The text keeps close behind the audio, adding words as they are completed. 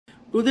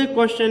Today's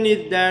question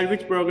is that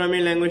which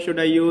programming language should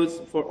I use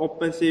for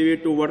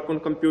OpenCV to work on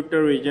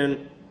computer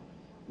vision?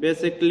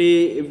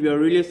 Basically, if you're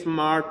really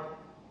smart,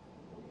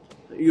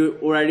 you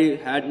already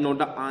had know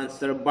the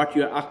answer, but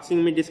you're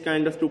asking me this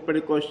kind of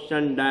stupid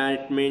question.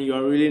 That means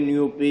you're really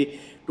newbie.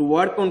 To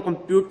work on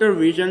computer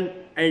vision,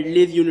 at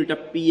least you need a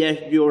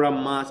PhD or a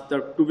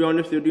master. To be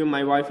honest with you,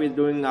 my wife is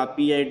doing a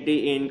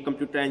PhD in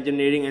computer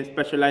engineering and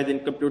specialized in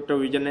computer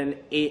vision and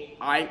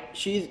AI.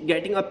 She's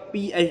getting a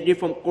PhD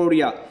from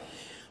Korea.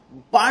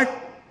 But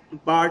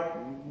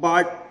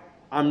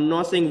I'm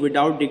not saying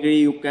without degree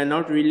you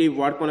cannot really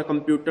work on a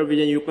computer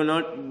vision. You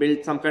cannot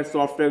build some kind of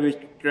software which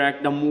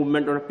track the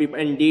movement of people.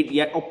 Indeed,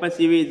 yeah,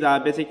 OpenCV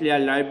is basically a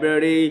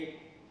library,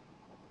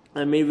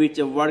 which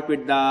work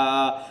with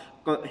the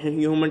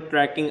human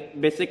tracking.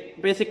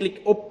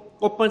 Basically,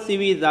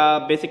 OpenCV is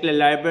basically a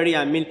library,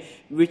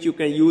 which you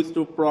can use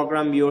to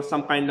program your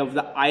some kind of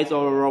the eyes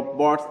or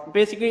robots.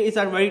 Basically, it's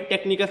a very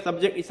technical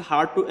subject. It's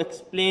hard to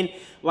explain.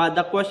 But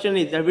the question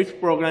is that which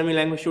programming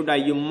language should I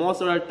use?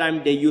 Most of the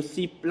time they use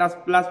C++, but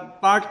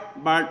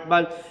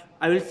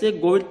I will say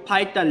go with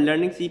Python.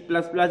 Learning C++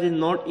 is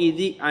not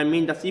easy.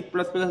 The C++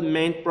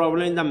 main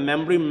problem is the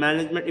memory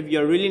management. If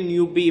you're really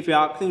newbie, if you're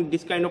asking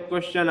this kind of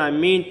question,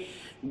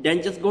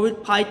 then just go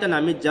with Python.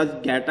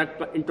 Just get an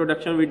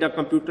introduction with the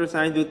computer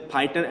science with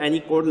Python. Any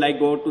code, like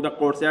go to the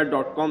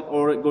Coursera.com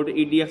or go to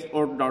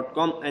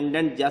edx.com, and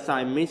then just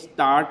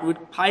start with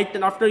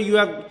Python. After you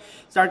have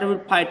started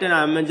with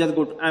Python, just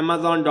go to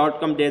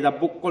Amazon.com. There's a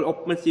book called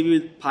OpenCV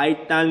with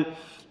Python.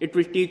 It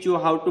will teach you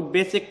how to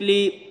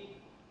basically,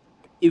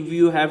 if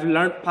you have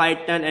learned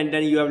Python and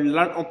then you have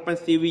learned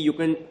OpenCV, you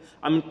can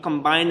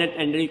combine it,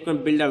 and then you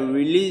can build a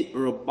really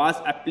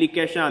robust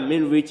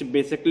application. Which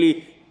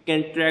basically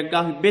can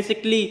track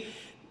basically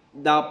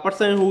the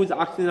person who is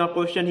asking a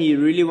question. He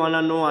really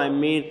wanna know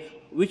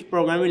which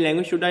programming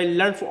language should I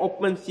learn for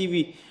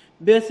OpenCV.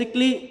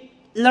 Basically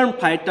learn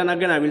Python.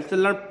 Again, I will say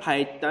learn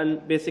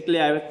Python.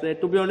 Basically, I will say,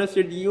 to be honest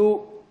with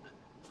you,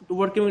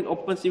 working with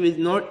OpenCV is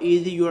not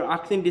easy. You are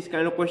asking this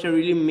kind of question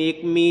really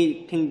make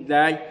me think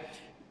that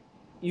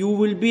you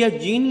will be a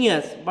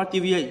genius. But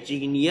if you're a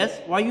genius,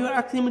 why you are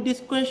asking me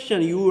this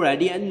question? You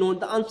already know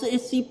the answer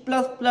is C++.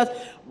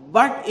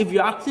 But if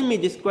you're asking me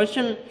this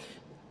question,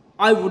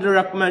 I would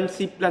recommend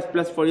C++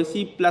 for you.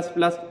 C++,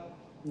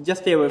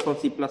 just stay away from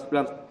C++.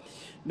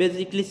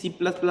 Basically, C++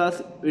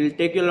 will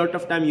take you a lot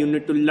of time. You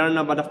need to learn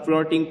about the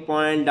floating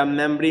point, the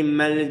memory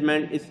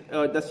management. Is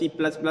the C++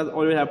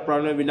 always have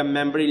problem with the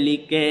memory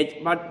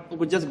leakage, but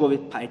we just go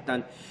with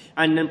Python.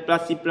 And then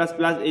plus C++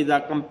 is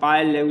a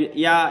compile language.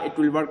 Yeah, it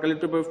will work a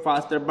little bit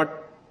faster,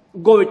 but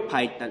go with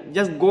Python.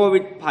 Just go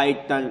with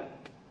Python.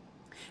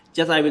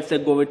 I will say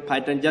go with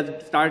Python.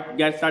 Just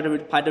get started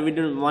with Python.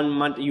 Within 1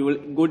 month you will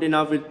good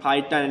enough with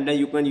Python, and then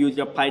you can use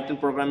your Python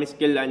programming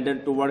skill and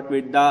then to work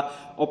with the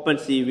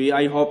OpenCV.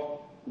 I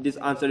hope this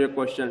answered your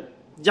question.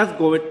 Just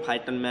go with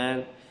Python,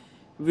 man.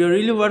 If you're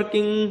really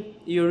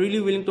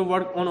willing to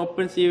work on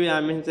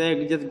OpenCV,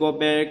 say just go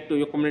back to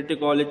your community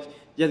college,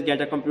 just get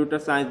a computer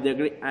science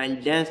degree,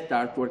 and then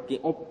start working.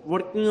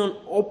 Working on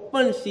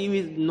OpenCV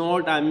is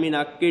not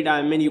a kid.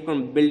 You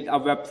can build a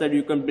website,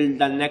 you can build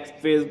the next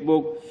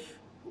Facebook.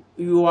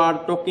 You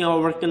are talking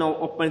about working on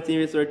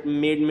OpenCV, so it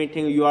made me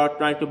think you are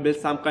trying to build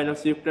some kind of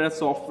secret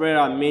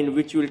software,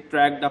 which will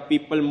track the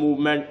people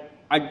movement.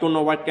 I don't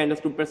know what kind of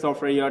stupid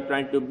software you are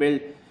trying to build.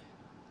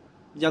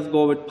 Just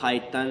go with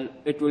Python.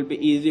 It will be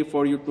easy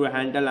for you to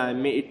handle.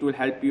 It will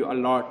help you a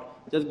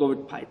lot. Just go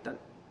with Python.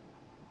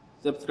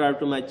 Subscribe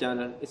to my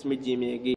channel. It's me, Jimmy, Geek.